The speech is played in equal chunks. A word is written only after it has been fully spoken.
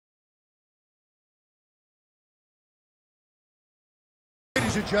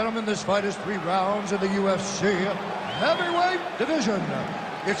Ladies and gentlemen, this fight is 3 rounds in the UFC heavyweight division.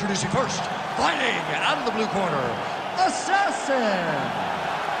 Introducing first, fighting out of the blue corner, Assassin.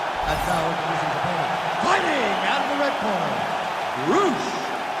 And now introducing his opponent, fighting out of the red corner, Bruce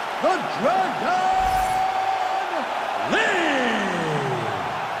the Dragon Lee.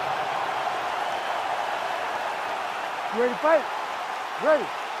 You ready to fight? Ready.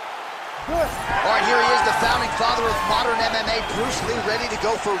 Good. All right, here he is, the founding father of modern MMA, Bruce Lee, ready to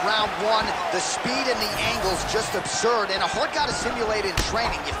go for round 1. The speed and the angles just absurd, and a hard guy to simulate in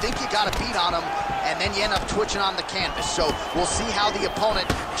training. You think you got a beat on him, and then you end up twitching on the canvas. So we'll see how the opponent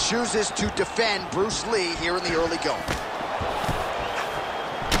chooses to defend Bruce Lee here in the early going.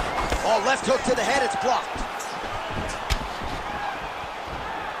 Oh, left hook to the head, it's blocked.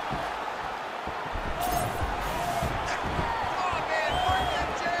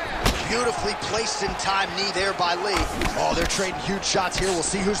 Beautifully placed in time knee there by Lee. Oh, they're trading huge shots here. We'll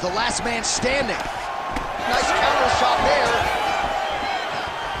see who's the last man standing. Nice counter shot there.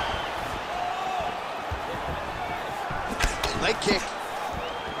 Leg kick.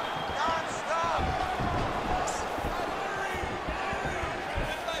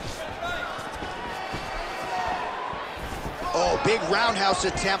 Oh, big roundhouse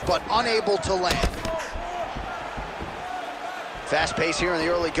attempt, but unable to land. Fast pace here in the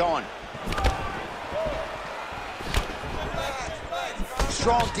early going.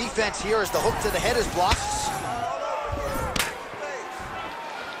 Strong defense here as the hook to the head is blocked.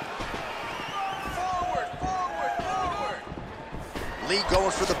 Forward. Lee going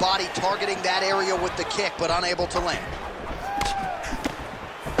for the body, targeting that area with the kick, but unable to land.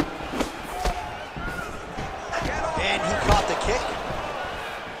 And he caught the kick.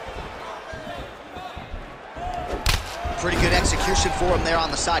 Pretty good execution for him there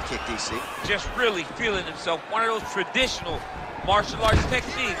on the side kick, DC. Just really feeling himself. One of those traditional martial arts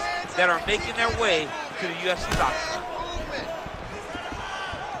techniques that are making their way to the UFC octagon.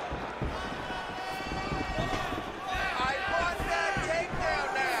 I want that takedown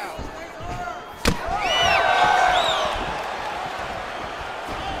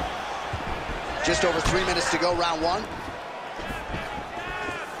now. Just over 3 minutes to go, round 1.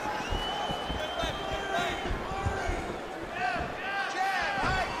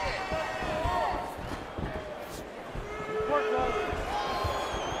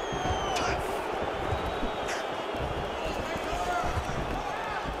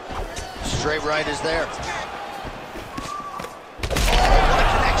 Straight right is there. Oh, what a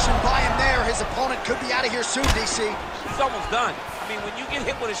connection by him there. His opponent could be out of here soon, DC. He's almost done. I mean, when you get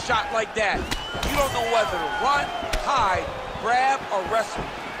hit with a shot like that, you don't know whether to run, hide, grab, or wrestle.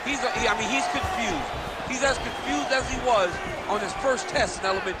 He's confused. He's as confused as he was on his first test in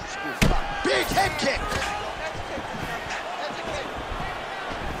elementary school. Big head kick.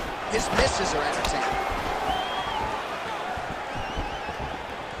 His misses are entertaining.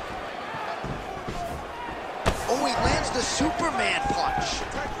 Oh, he lands the Superman punch.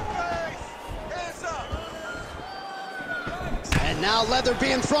 And now leather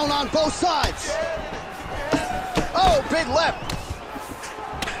being thrown on both sides. Oh, big left.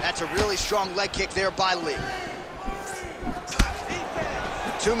 That's a really strong leg kick there by Lee.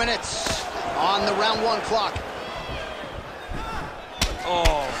 2 minutes on the round 1 clock.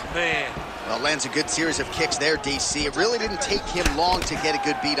 Oh, man. Well, lands a good series of kicks there, DC. It really didn't take him long to get a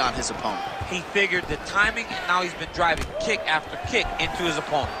good beat on his opponent. He figured the timing, and now he's been driving kick after kick into his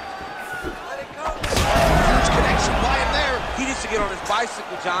opponent. Huge connection by him there. He needs to get on his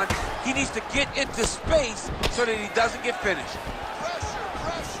bicycle, John. He needs to get into space so that he doesn't get finished.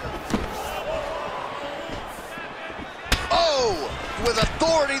 Oh, with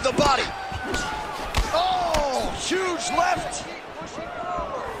authority, the body. Oh, huge left.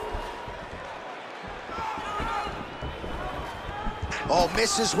 Oh,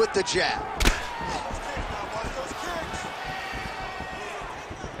 misses with the jab.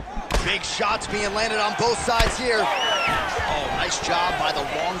 Big shots being landed on both sides here. Oh, nice job by the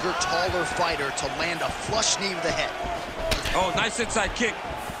longer, taller fighter to land a flush knee to the head. Oh, nice inside kick.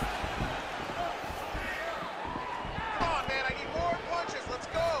 Come on, man, I need more punches. Let's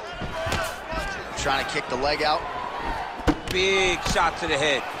go. Punches. Trying to kick the leg out. Big shot to the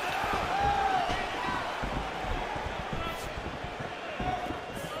head.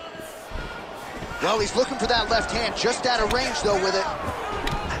 Well, he's looking for that left hand, just out of range, though, with it.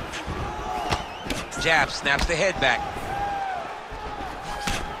 Jab snaps the head back.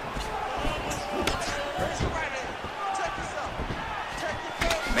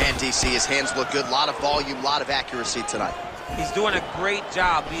 Man, DC, his hands look good. A lot of volume, a lot of accuracy tonight. He's doing a great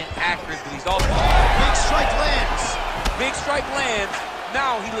job being accurate, but he's also... Big strike lands. Big strike lands,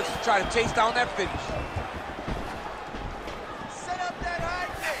 Now he looks to try to chase down that finish. Set up that high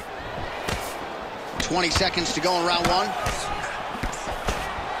kick. 20 seconds to go in round one.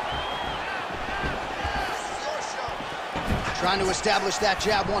 Trying to establish that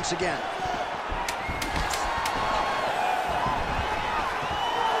jab once again.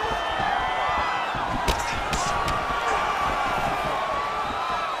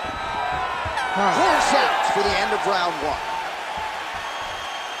 Horn sounds for the end of round one.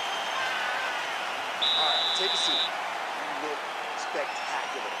 All right, take a seat. You look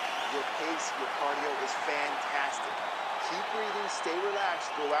spectacular. Your pace, your cardio is fantastic. Keep breathing, stay relaxed,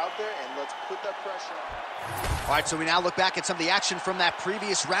 go out there, and let's put that pressure on. All right, so we now look back at some of the action from that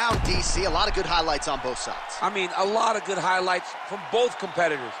previous round, DC. A lot of good highlights on both sides. I mean, a lot of good highlights from both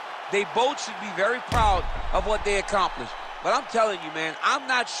competitors. They both should be very proud of what they accomplished. But I'm telling you, man, I'm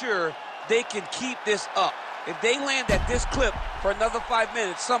not sure they can keep this up. If they land at this clip for another 5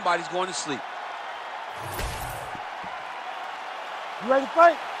 minutes, somebody's going to sleep. You ready to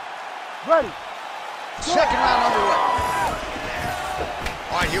fight? Ready. Second round underway.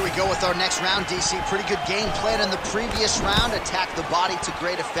 All right, here we go with our next round, DC. Pretty good game plan in the previous round. Attack the body to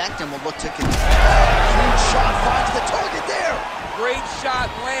great effect, and we'll look to continue. Huge shot finds the target there. Great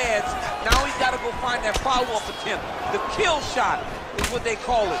shot lands. Now he's got to go find that follow-up attempt. The kill shot is what they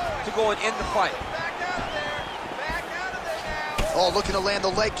call it, to go and end the fight. Back out of there. Back out of there now. Oh, looking to land the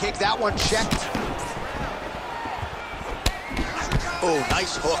leg kick. That one checked. Oh,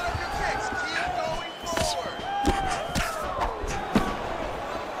 nice hook.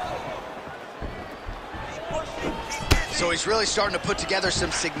 So he's really starting to put together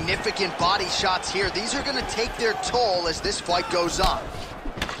some significant body shots here. These are going to take their toll as this fight goes on.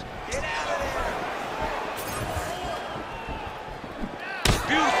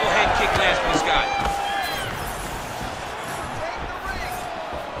 Beautiful head kick lands from this guy.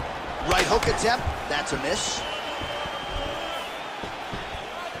 Right hook attempt. That's a miss.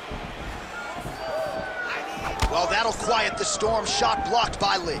 Well, that'll quiet the storm. Shot blocked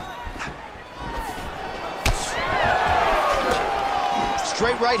by Lee.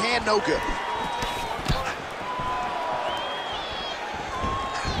 Straight right hand, no good.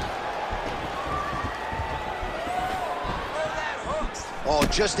 Oh,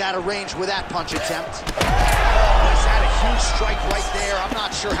 just out of range with that punch attempt. Oh, he's had a huge strike right there. I'm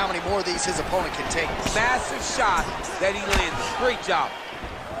not sure how many more of these his opponent can take. Massive shot that he landed. Great job.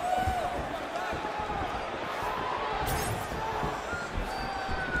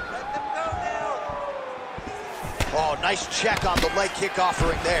 Oh, nice check on the leg kick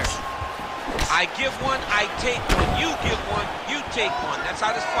offering there. I give one, I take one. You give one, you take one. That's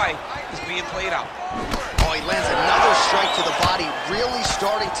how this fight is being played out. Oh, he lands another strike to the body, really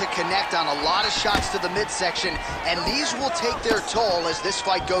starting to connect on a lot of shots to the midsection, and these will take their toll as this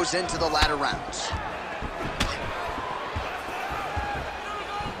fight goes into the latter rounds.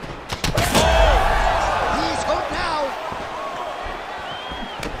 He's hurt now.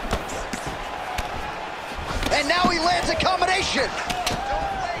 And now he lands a combination. Don't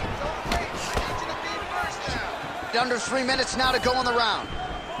wait. I need you to be first now. Under 3 minutes now to go in the round.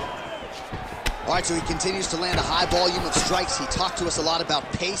 All right, so he continues to land a high volume of strikes. He talked to us a lot about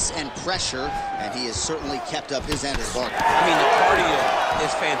pace and pressure, and he has certainly kept up his end of the bargain. I mean, the cardio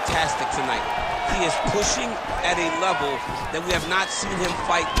is fantastic tonight. He is pushing at a level that we have not seen him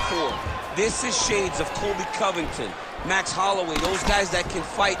fight before. This is shades of Colby Covington, Max Holloway, those guys that can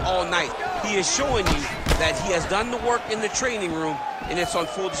fight all night. He is showing you that he has done the work in the training room, and it's on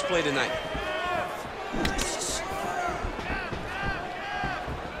full display tonight.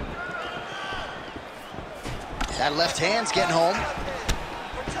 That left hand's getting home.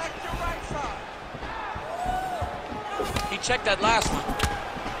 Protect your right side. He checked that last one.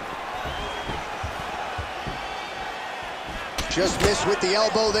 Just missed with the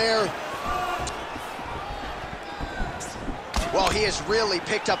elbow there. Well, he has really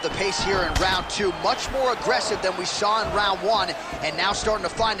picked up the pace here in round two. Much more aggressive than we saw in round one, and now starting to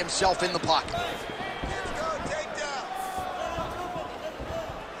find himself in the pocket. Let's go, takedown.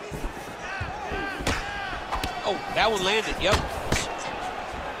 Oh, that one landed, yep.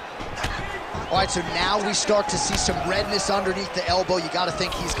 All right, so now we start to see some redness underneath the elbow. You got to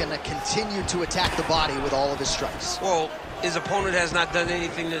think he's going to continue to attack the body with all of his strikes. Well, his opponent has not done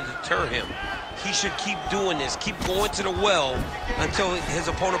anything to deter him. He should keep doing this, keep going to the well until his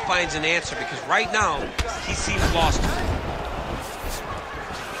opponent finds an answer, because right now, he seems lost.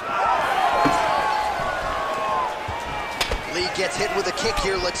 Lee gets hit with a kick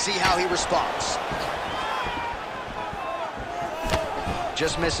here. Let's see how he responds.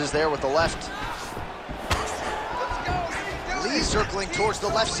 Just misses there with the left. Let's go. Lee He's circling towards the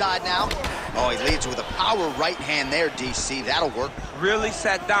left side now. Oh, he leads with a power right hand there, DC. That'll work. Really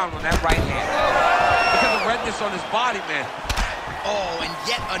sat down on that right hand. Look at the redness on his body, man. Oh, and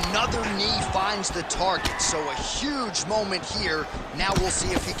yet another knee finds the target. So a huge moment here. Now we'll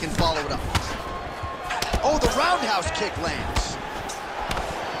see if he can follow it up. Oh, the roundhouse kick lands.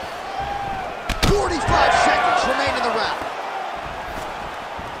 45 seconds remain in the round.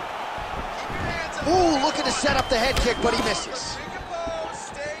 Ooh, looking to set up the head kick, but he misses.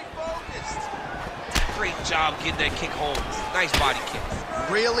 Stay focused. Great job getting that kick home. Nice body kick.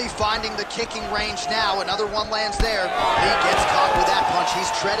 Really finding the kicking range now. Another one lands there. Lee gets caught with that punch. He's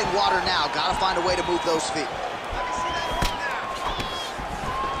treading water now. Gotta find a way to move those feet. Let me see that arm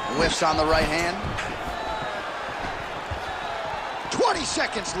now. Whiffs on the right hand. 20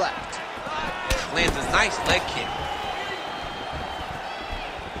 seconds left. Lands a nice leg kick.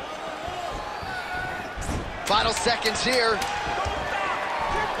 Final seconds here.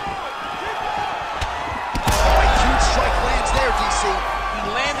 Strike lands there, DC. He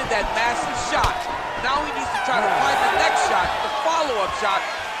landed that massive shot. Now he needs to try to find the next shot, the follow-up shot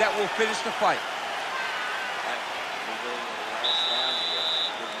that will finish the fight.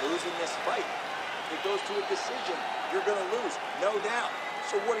 You're losing this fight. If it goes to a decision, you're going to lose, no doubt.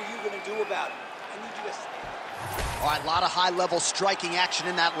 So what are you going to do about it? I need you to... All right, a lot of high-level striking action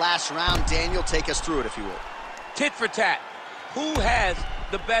in that last round. Daniel, take us through it, if you will. Tit for tat. Who has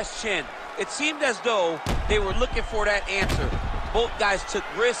the best chin? It seemed as though they were looking for that answer. Both guys took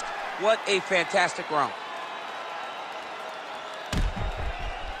risk. What a fantastic round.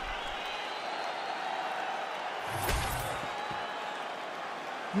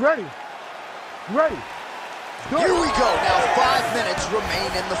 You ready? You ready? Here we go. Now 5 minutes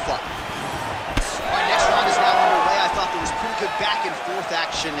remain in the fight. All right, next round is now underway. I thought there was pretty good back-and-forth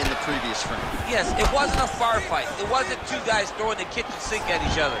action in the previous round. Yes, it wasn't a firefight. It wasn't two guys throwing the kitchen sink at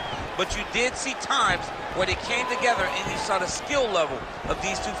each other. But you did see times where they came together and you saw the skill level of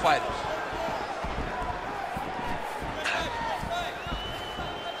these two fighters.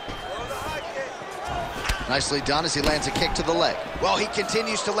 Nicely done as he lands a kick to the leg. Well, he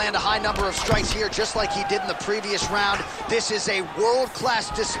continues to land a high number of strikes here, just like he did in the previous round. This is a world-class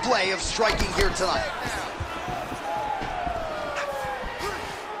display of striking here tonight.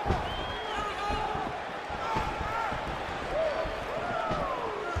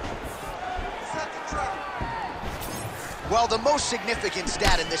 Well, the most significant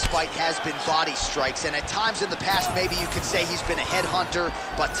stat in this fight has been body strikes, and at times in the past, maybe you could say he's been a headhunter,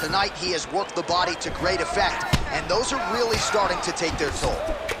 but tonight he has worked the body to great effect, and those are really starting to take their toll.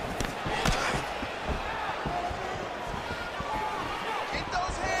 Keep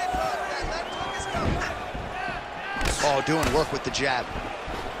those hands up. That left hook is coming. Oh, doing work with the jab.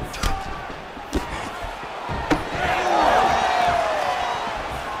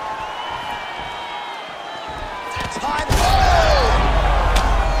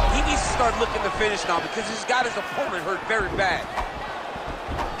 Start looking to finish now because he's got his opponent hurt very bad.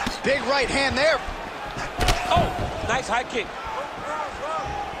 Big right hand there. Oh, nice high kick.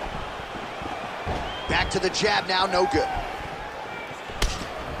 Back to the jab now, no good.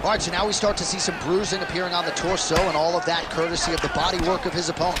 All right, so now we start to see some bruising appearing on the torso, and all of that courtesy of the body work of his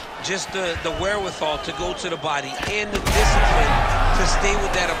opponent. Just the wherewithal to go to the body and the discipline to stay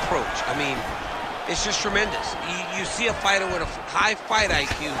with that approach. I mean, it's just tremendous. You see a fighter with a high fight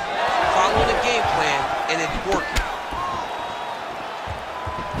IQ, follow the game plan, and it's working.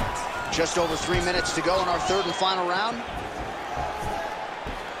 Just over 3 minutes to go in our third and final round.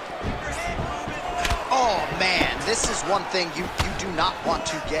 Oh, man, this is one thing you do not want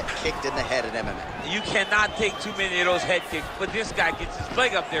to get kicked in the head in MMA. You cannot take too many of those head kicks, but this guy gets his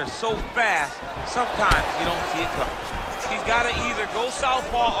leg up there so fast, sometimes you don't see it coming. He's got to either go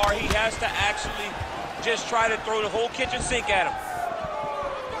southpaw or he has to actually just try to throw the whole kitchen sink at him.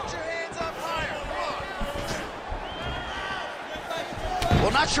 Put your hands up higher. Come on.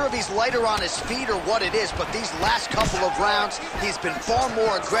 Well, not sure if he's lighter on his feet or what it is, but these last couple of rounds, he's been far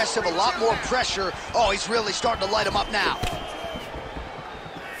more aggressive, a lot more pressure. Oh, he's really starting to light him up now.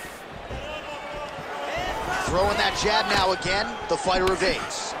 Throwing that jab now again, the fighter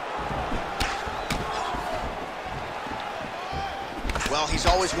evades. Well, he's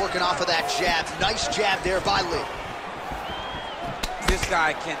always working off of that jab. Nice jab there by Lee. This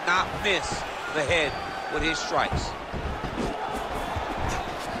guy cannot miss the head with his strikes.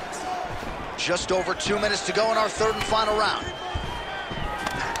 Just over 2 minutes to go in our third and final round.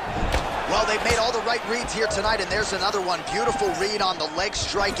 Well, they've made all the right reads here tonight, and there's another one. Beautiful read on the leg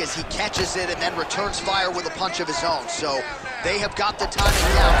strike as he catches it and then returns fire with a punch of his own. So they have got the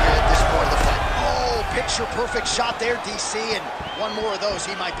timing down here at this point of the fight. Oh, picture-perfect shot there, DC, and one more of those,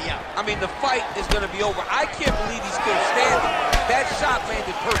 he might be out. I mean, the fight is going to be over. I can't believe he's still standing. That shot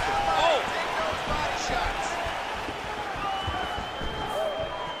landed perfect. Oh!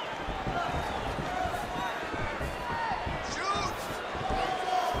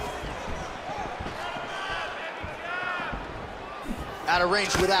 Out of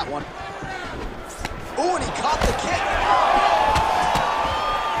range with that one. Ooh, and he caught the kick.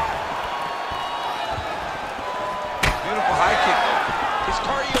 Beautiful high kick. His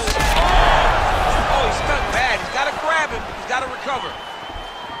cardio is... Oh, he's stuck bad. He's got to grab him. He's got to recover.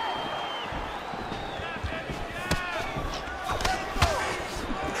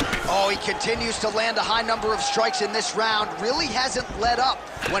 Oh, he continues to land a high number of strikes in this round. Really hasn't let up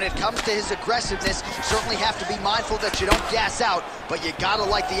when it comes to his aggressiveness. Certainly have to be mindful that you don't gas out, but you gotta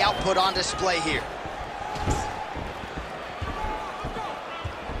like the output on display here.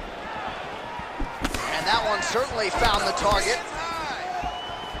 And that one certainly found the target.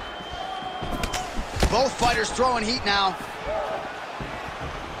 Both fighters throwing heat now.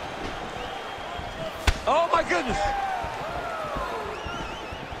 Oh, my goodness.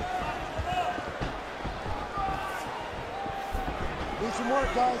 Need some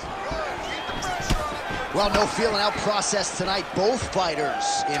work, guys. Well, no feeling out process tonight. Both fighters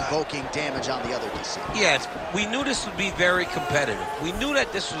invoking damage on the other, DC. Yes, we knew this would be very competitive. We knew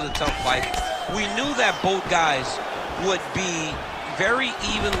that this was a tough fight. We knew that both guys would be very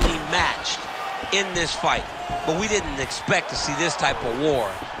evenly matched in this fight. But we didn't expect to see this type of war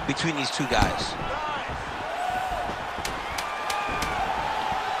between these two guys.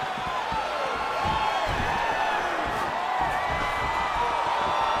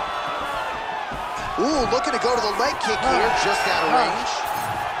 Ooh, looking to go to the leg kick here, just out of range.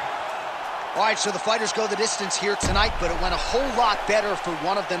 All right, so the fighters go the distance here tonight, but it went a whole lot better for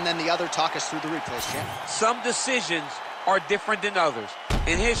one of them than the other. Talk us through the replays, champ. Some decisions are different than others,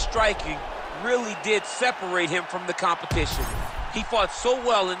 and his striking really did separate him from the competition. He fought so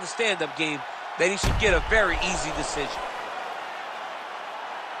well in the stand-up game that he should get a very easy decision.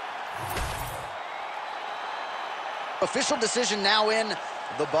 Official decision now in.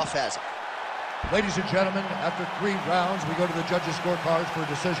 The buff has it. Ladies and gentlemen, after 3 rounds, we go to the judges' scorecards for a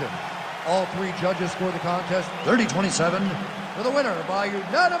decision. All 3 judges score the contest 30-27. For the winner by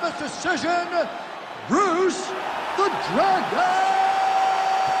unanimous decision, Bruce the Dragon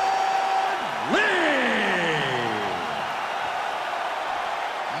Lee!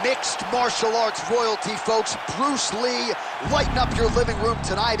 Mixed martial arts royalty, folks. Bruce Lee, lighten up your living room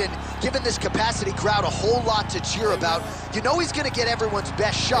tonight and giving this capacity crowd a whole lot to cheer about. You know he's going to get everyone's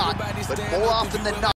best shot, but more often than not,